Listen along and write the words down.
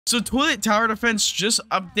So toilet tower defense just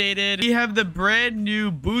updated. We have the brand new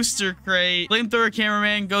booster crate, flamethrower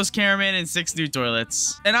cameraman, ghost cameraman, and 6 new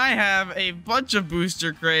toilets. And I have a bunch of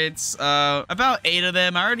booster crates, about 8 of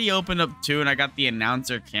them. I already opened up 2 and I got the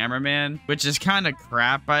announcer cameraman, which is kind of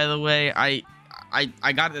crap, by the way.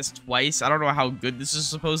 I got this twice. I don't know how good this is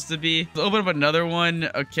supposed to be. Let's open up another one.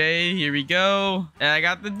 Okay, here we go. And I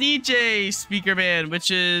got the DJ speaker man,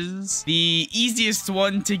 which is the easiest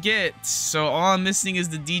one to get. So all I'm missing is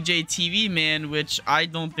the DJ TV man, which I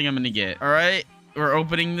don't think I'm gonna get. All right. We're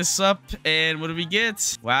opening this up, and what do we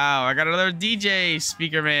get? Wow, I got another DJ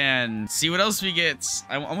speaker man. See what else we get.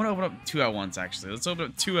 I'm gonna open up 2 at once, actually. Let's open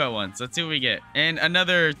up 2 at once. Let's see what we get. And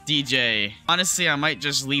another DJ. Honestly, I might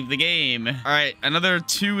just leave the game. All right, another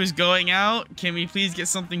 2 is going out. Can we please get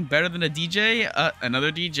something better than a DJ?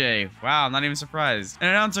 Another DJ. Wow, I'm not even surprised. An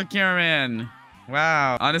announcer cameraman.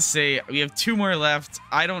 Wow. Honestly, we have 2 more left.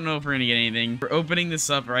 I don't know if we're gonna get anything. We're opening this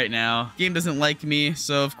up right now. Game doesn't like me,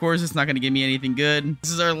 so of course it's not gonna give me anything good.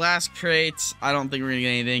 This is our last crate. I don't think we're gonna get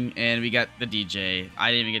anything. And we got the DJ.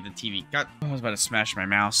 I didn't even get the TV. God, I was about to smash my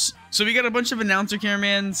mouse. So we got a bunch of announcer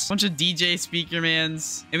cameramans, a bunch of DJ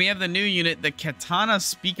speakermans, and we have the new unit, the Katana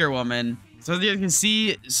Speaker Woman. So as you can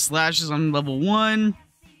see, Slash is on level 1.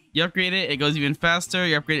 You upgrade it, it goes even faster.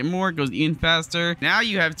 You upgrade it more, it goes even faster. Now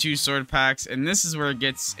you have 2 sword packs, and this is where it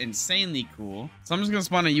gets insanely cool. So I'm just gonna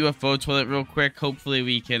spawn a UFO toilet real quick. Hopefully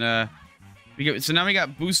we can, so now we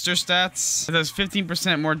got booster stats. It does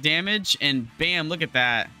 15% more damage, and bam, look at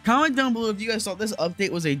that. Comment down below if you guys thought this update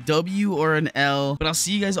was a W or an L. But I'll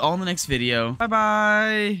see you guys all in the next video.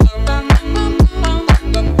 Bye-bye.